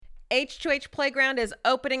H2H Playground is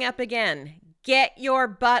opening up again. Get your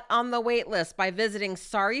butt on the wait list by visiting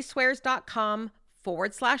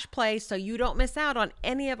sorryswears.com/play so you don't miss out on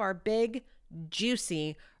any of our big,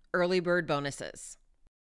 juicy early bird bonuses.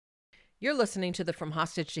 You're listening to the From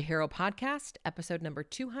Hostage to Hero podcast, episode number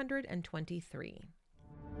 223.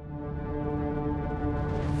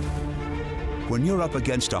 When you're up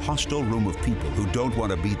against a hostile room of people who don't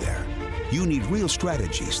want to be there, you need real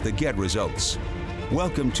strategies that get results.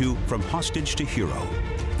 Welcome to From Hostage to Hero,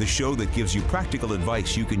 the show that gives you practical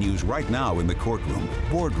advice you can use right now in the courtroom,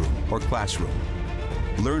 boardroom, or classroom.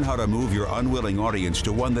 Learn how to move your unwilling audience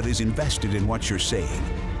to one that is invested in what you're saying,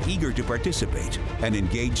 eager to participate, and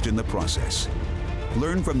engaged in the process.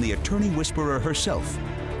 Learn from the attorney whisperer herself,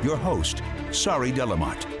 your host, Sari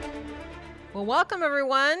Delamotte. Well, welcome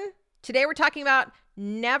everyone. Today we're talking about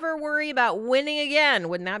never worry about winning again.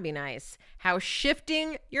 Wouldn't that be nice? How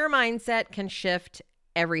shifting your mindset can shift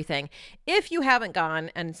everything. If you haven't gone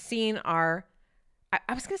and seen our,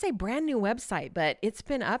 I was going to say brand new website, but it's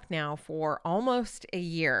been up now for almost a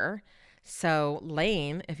year. So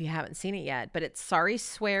lame if you haven't seen it yet, but it's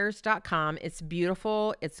sorryswears.com. It's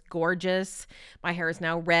beautiful. It's gorgeous. My hair is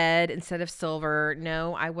now red instead of silver.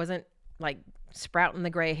 No, I wasn't like sprouting the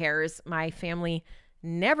gray hairs. My family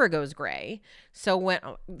never goes gray.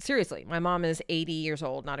 So seriously, my mom is 80 years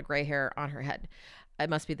old, not a gray hair on her head. It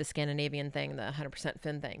must be the Scandinavian thing, the 100%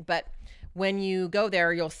 Finn thing. But when you go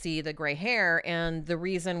there, you'll see the gray hair. And the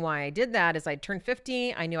reason why I did that is I turned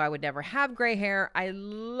 50. I knew I would never have gray hair. I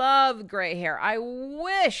love gray hair. I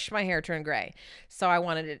wish my hair turned gray. So I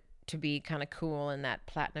wanted it to be kind of cool in that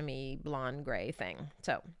platinum-y blonde gray thing.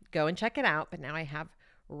 So go and check it out. But now I have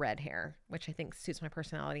red hair, which I think suits my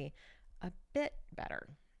personality a bit better.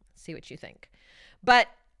 See what you think. But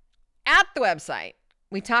at the website,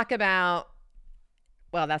 we talk about,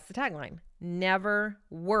 well, that's the tagline, never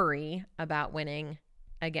worry about winning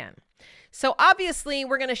again. So obviously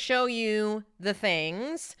we're going to show you the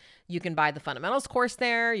things. You can buy the fundamentals course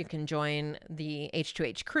there. You can join the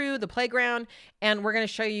H2H crew, the playground, and we're going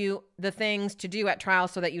to show you the things to do at trial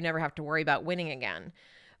so that you never have to worry about winning again.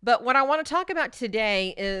 But what I want to talk about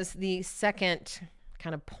today is the second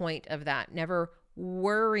kind of point of that. Never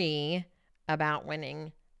worry about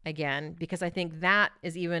winning again, because I think that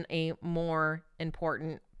is even a more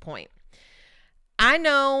important point. I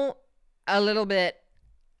know a little bit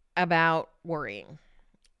about worrying.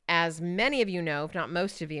 As many of you know, if not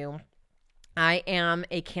most of you, I am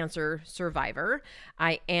a cancer survivor.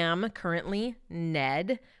 I am currently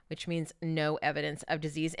NED, which means no evidence of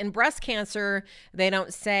disease. In breast cancer, they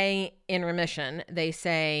don't say in remission. They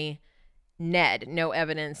say NED, no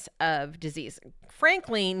evidence of disease.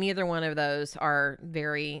 Frankly, neither one of those are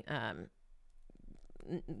very,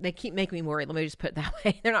 they keep making me worried. Let me just put it that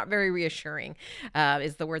way. They're not very reassuring,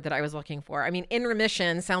 is the word that I was looking for. I mean, in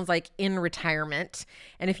remission sounds like in retirement.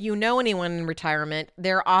 And if you know anyone in retirement,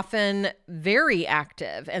 they're often very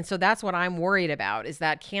active. And so that's what I'm worried about, is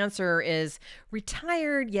that cancer is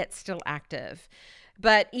retired yet still active.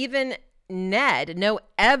 But even NED, no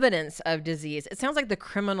evidence of disease. It sounds like the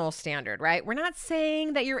criminal standard, right? We're not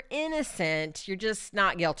saying that you're innocent, you're just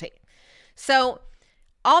not guilty. So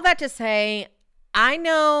all that to say, I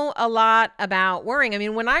know a lot about worrying. I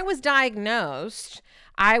mean, when I was diagnosed,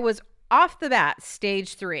 I was off the bat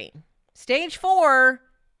stage 3. Stage 4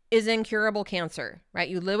 is incurable cancer, right?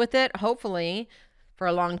 You live with it, hopefully, for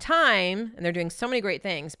a long time, and they're doing so many great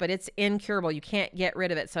things, but it's incurable. You can't get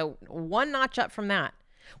rid of it. So one notch up from that.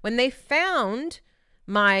 When they found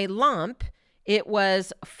my lump, it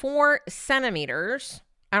was 4 centimeters.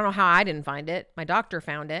 I don't know how I didn't find it. My doctor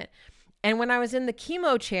found it. And when I was in the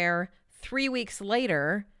chemo chair 3 weeks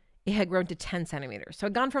later, it had grown to 10 centimeters. So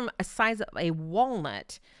it had gone from a size of a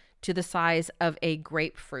walnut to the size of a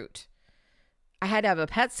grapefruit. I had to have a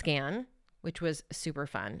PET scan, which was super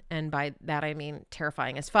fun. And by that, I mean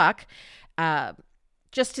terrifying as fuck,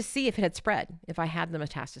 just to see if it had spread, if I had the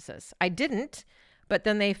metastasis. I didn't. But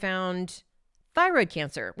then they found thyroid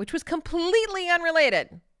cancer, which was completely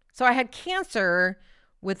unrelated. So I had cancer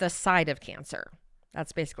with a side of cancer.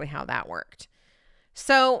 That's basically how that worked.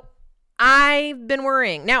 So I've been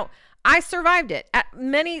worrying. Now, I survived it.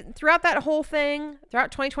 Throughout that whole thing,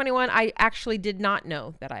 throughout 2021, I actually did not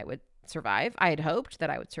know that I would survive. I had hoped that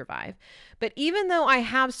I would survive. But even though I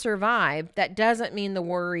have survived, that doesn't mean the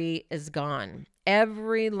worry is gone.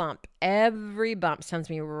 Every lump, every bump sends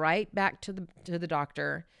me right back to the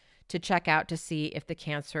doctor to check out to see if the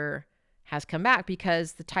cancer has come back,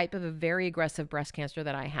 because the type of a very aggressive breast cancer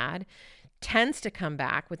that I had tends to come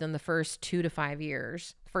back within the first 2 to 5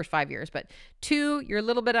 years, first 5 years, but 2, you're a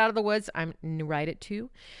little bit out of the woods. I'm right at 2.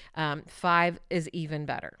 5 is even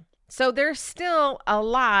better. So there's still a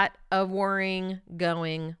lot of worrying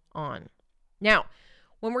going on. Now,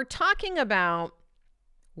 when we're talking about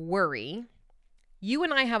worry, you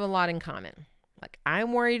and I have a lot in common. Like,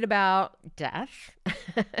 I'm worried about death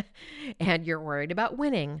and you're worried about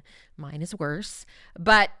winning. Mine is worse.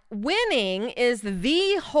 But winning is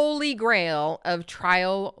the holy grail of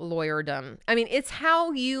trial lawyerdom. I mean, it's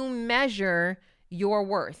how you measure your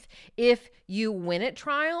worth. If you win at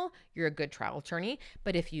trial, you're a good trial attorney.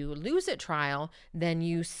 But if you lose at trial, then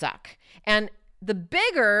you suck. And the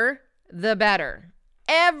bigger, the better.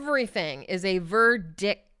 Everything is a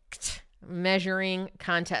verdict measuring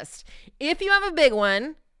contest. If you have a big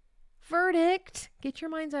one, verdict, get your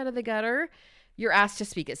minds out of the gutter. You're asked to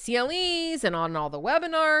speak at CLEs and on all the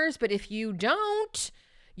webinars. But if you don't,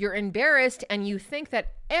 you're embarrassed and you think that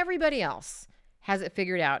everybody else has it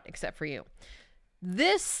figured out except for you.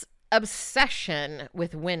 This obsession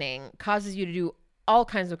with winning causes you to do all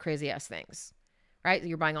kinds of crazy ass things, right?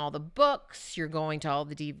 You're buying all the books, you're going to all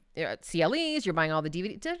the CLEs, you're buying all the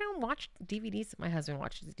DVDs. Did anyone watch DVDs? My husband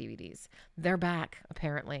watches DVDs. They're back,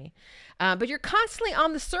 apparently. But you're constantly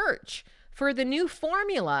on the search for the new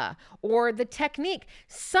formula or the technique,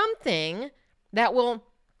 something that will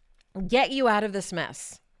get you out of this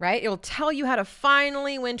mess, right? It'll tell you how to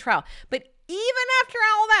finally win trial. But even after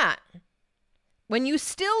all that, when you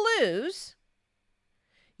still lose,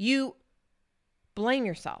 you blame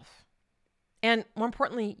yourself. And more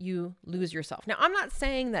importantly, you lose yourself. Now, I'm not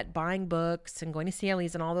saying that buying books and going to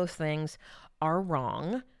CLEs and all those things are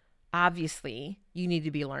wrong. Obviously, you need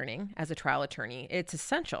to be learning as a trial attorney. It's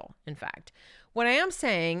essential, in fact. What I am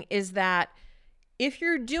saying is that if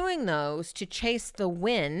you're doing those to chase the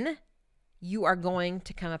win, you are going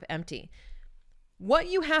to come up empty.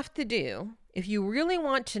 What you have to do, if you really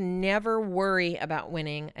want to never worry about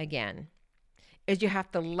winning again, is you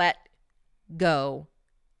have to let go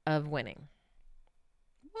of winning.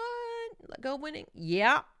 What? Let go of winning?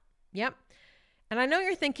 Yeah. Yep. And I know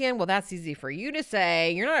you're thinking, well, that's easy for you to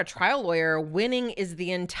say. You're not a trial lawyer. Winning is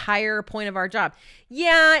the entire point of our job.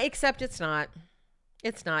 Yeah, except it's not.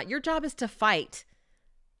 It's not. Your job is to fight,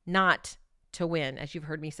 not to win, as you've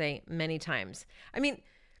heard me say many times. I mean,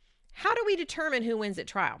 how do we determine who wins at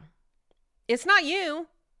trial? It's not you.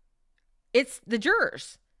 It's the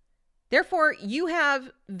jurors. Therefore, you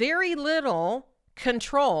have very little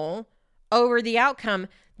control over the outcome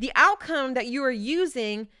that you are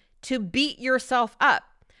using to beat yourself up.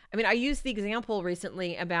 I mean, I used the example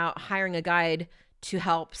recently about hiring a guide to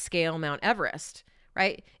help scale Mount Everest,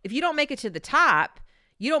 right? If you don't make it to the top,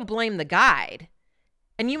 you don't blame the guide.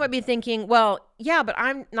 And you might be thinking, well, yeah, but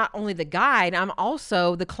I'm not only the guide, I'm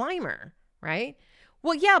also the climber, right?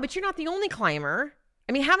 Well, yeah, but you're not the only climber.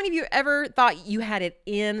 I mean, how many of you ever thought you had it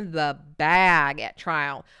in the bag at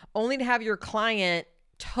trial, only to have your client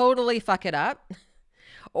totally fuck it up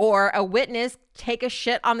or a witness take a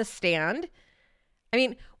shit on the stand? I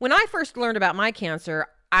mean, when I first learned about my cancer,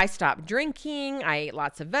 I stopped drinking, I ate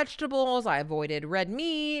lots of vegetables, I avoided red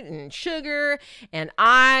meat and sugar, and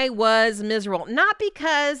I was miserable. Not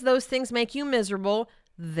because those things make you miserable,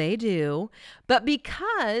 they do, but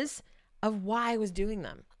because of why I was doing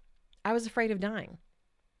them. I was afraid of dying.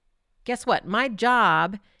 Guess what? My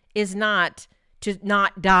job is not to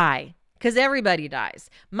not die, because everybody dies.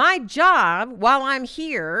 My job while I'm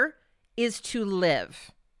here is to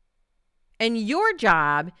live. And your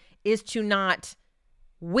job is to not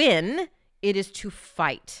win, it is to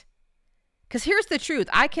fight. Because here's the truth.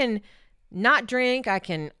 I can not drink, I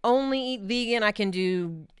can only eat vegan, I can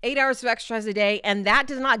do 8 hours of exercise a day, and that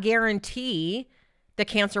does not guarantee the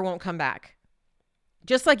cancer won't come back.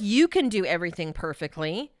 Just like you can do everything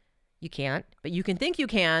perfectly, you can't, but you can think you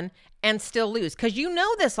can and still lose, because you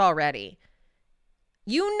know this already.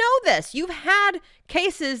 You know this. You've had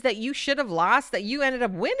cases that you should have lost that you ended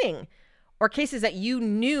up winning, or cases that you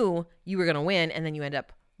knew you were going to win and then you end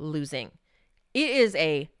up losing. It is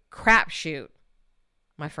a crapshoot,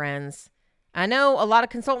 my friends. I know a lot of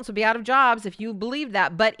consultants would be out of jobs if you believed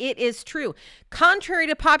that, but it is true. Contrary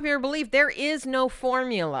to popular belief, there is no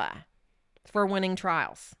formula for winning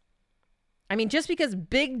trials. I mean, just because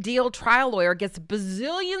big deal trial lawyer gets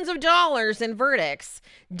bazillions of dollars in verdicts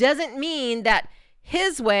doesn't mean that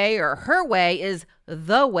his way or her way is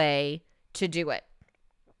the way to do it.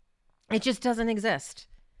 It just doesn't exist.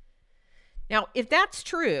 Now, if that's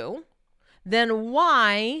true, then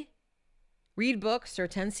why read books or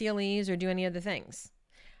attend CLEs or do any of the things?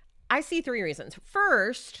 I see 3 reasons.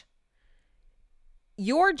 First,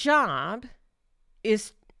 your job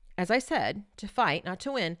is, as I said, to fight, not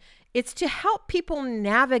to win. It's to help people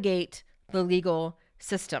navigate the legal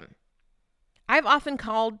system. I've often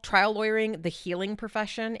called trial lawyering the healing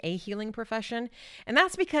profession, a healing profession. And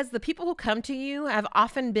that's because the people who come to you have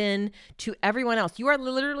often been to everyone else. You are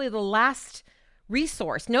literally the last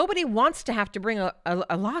resource. Nobody wants to have to bring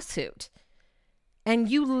a lawsuit. And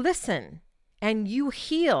you listen and you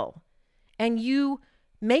heal and you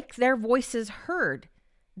make their voices heard.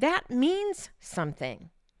 That means something.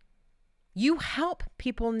 You help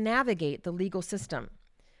people navigate the legal system.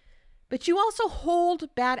 But you also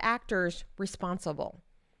hold bad actors responsible.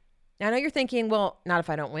 Now, I know you're thinking, well, not if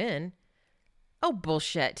I don't win. Oh,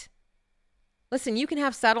 bullshit. Listen, you can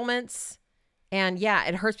have settlements and yeah,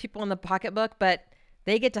 it hurts people in the pocketbook, but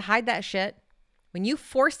they get to hide that shit. When you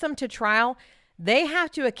force them to trial, they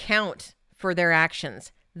have to account for their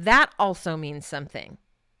actions. That also means something.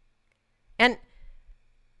 And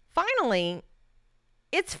finally,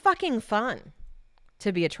 it's fucking fun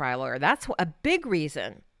to be a trial lawyer. That's a big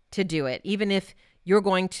reason to do it, even if you're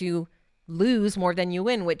going to lose more than you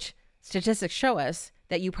win, which statistics show us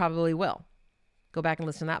that you probably will. Go back and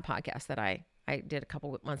listen to that podcast that I did a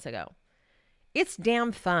couple of months ago. It's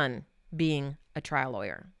damn fun being a trial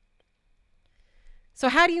lawyer. So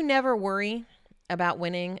how do you never worry about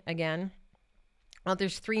winning again? Well,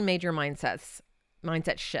 there's 3 major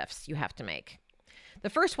mindset shifts you have to make. The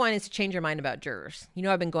first one is to change your mind about jurors. You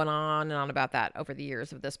know, I've been going on and on about that over the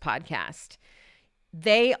years of this podcast.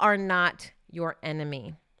 They are not your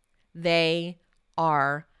enemy. They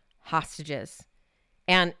are hostages.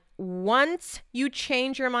 And once you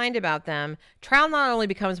change your mind about them, trial not only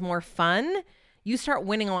becomes more fun, you start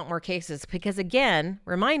winning a lot more cases because, again,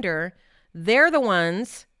 reminder, they're the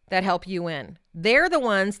ones that help you win. They're the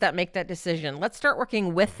ones that make that decision. Let's start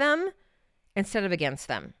working with them instead of against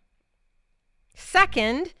them.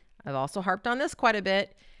 Second, I've also harped on this quite a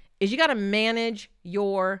bit, is you got to manage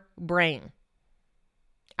your brain.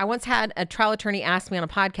 I once had a trial attorney ask me on a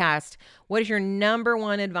podcast, what is your number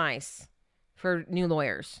one advice for new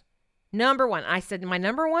lawyers? Number one. I said, my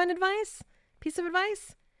number one piece of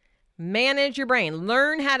advice, manage your brain.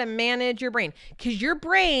 Learn how to manage your brain because your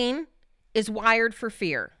brain is wired for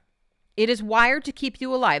fear. It is wired to keep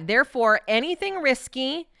you alive. Therefore, anything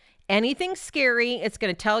risky, anything scary, it's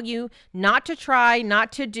going to tell you not to try,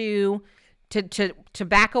 not to do, to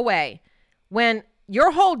back away. When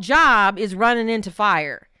your whole job is running into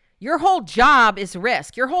fire. Your whole job is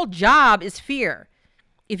risk. Your whole job is fear.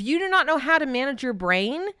 If you do not know how to manage your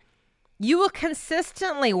brain, you will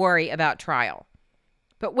consistently worry about trial.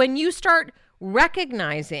 But when you start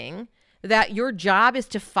recognizing that your job is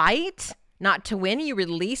to fight, not to win, you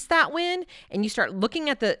release that win and you start looking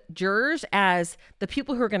at the jurors as the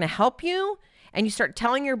people who are going to help you. And you start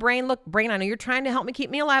telling your brain, look, brain, I know you're trying to help me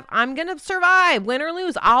keep me alive. I'm going to survive, win or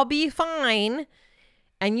lose. I'll be fine.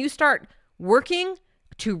 And you start working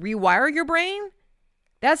to rewire your brain.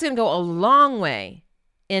 That's going to go a long way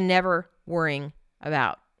in never worrying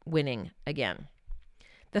about winning again.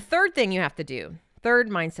 The third thing you have to do, third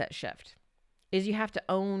mindset shift, is you have to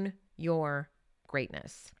own your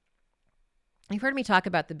greatness. You've heard me talk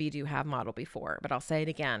about the be, do, have model before, but I'll say it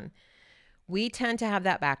again. We tend to have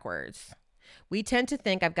that backwards. We tend to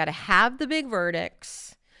think I've got to have the big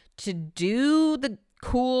verdicts to do the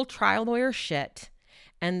cool trial lawyer shit,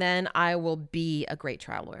 and then I will be a great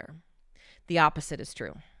trial lawyer. The opposite is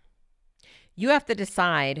true. You have to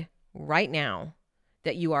decide right now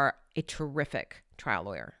that you are a terrific trial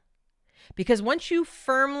lawyer. Because once you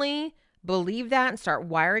firmly believe that and start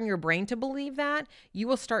wiring your brain to believe that, you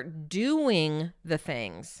will start doing the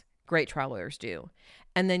things great trial lawyers do.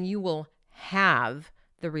 And then you will have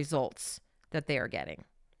the results that they are getting.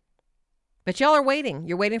 But y'all are waiting.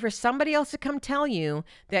 You're waiting for somebody else to come tell you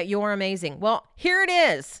that you're amazing. Well, here it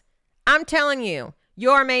is. I'm telling you,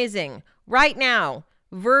 you're amazing. Right now,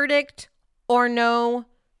 verdict or no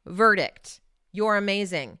verdict, you're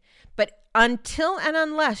amazing. But until and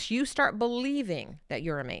unless you start believing that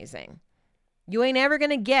you're amazing, you ain't ever going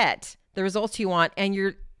to get the results you want, and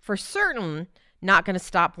you're for certain not going to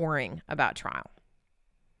stop worrying about trial.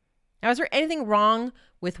 Now, is there anything wrong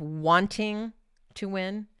with wanting to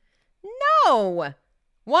win? No.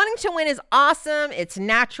 Wanting to win is awesome. It's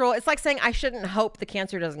natural. It's like saying I shouldn't hope the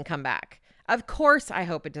cancer doesn't come back. Of course I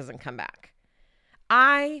hope it doesn't come back.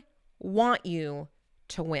 I want you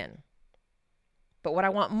to win. But what I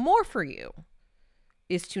want more for you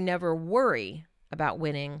is to never worry about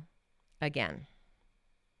winning again.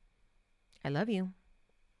 I love you.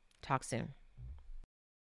 Talk soon.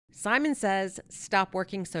 Simon says, stop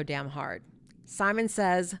working so damn hard. Simon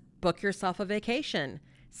says, book yourself a vacation.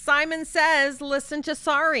 Simon says, listen to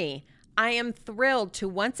Sorry. I am thrilled to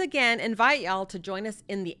once again invite y'all to join us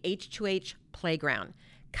in the H2H playground.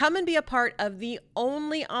 Come and be a part of the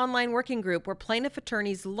only online working group where plaintiff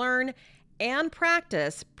attorneys learn and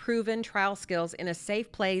practice proven trial skills in a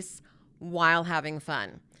safe place while having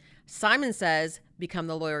fun. Simon says, become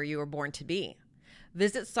the lawyer you were born to be.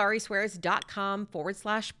 Visit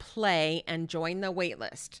sorryswears.com/play and join the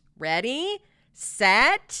waitlist. Ready,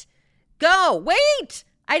 set, go. Wait,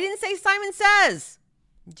 I didn't say Simon Says.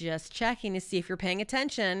 Just checking to see if you're paying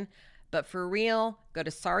attention. But for real, go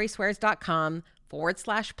to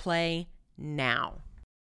sorryswears.com/play now.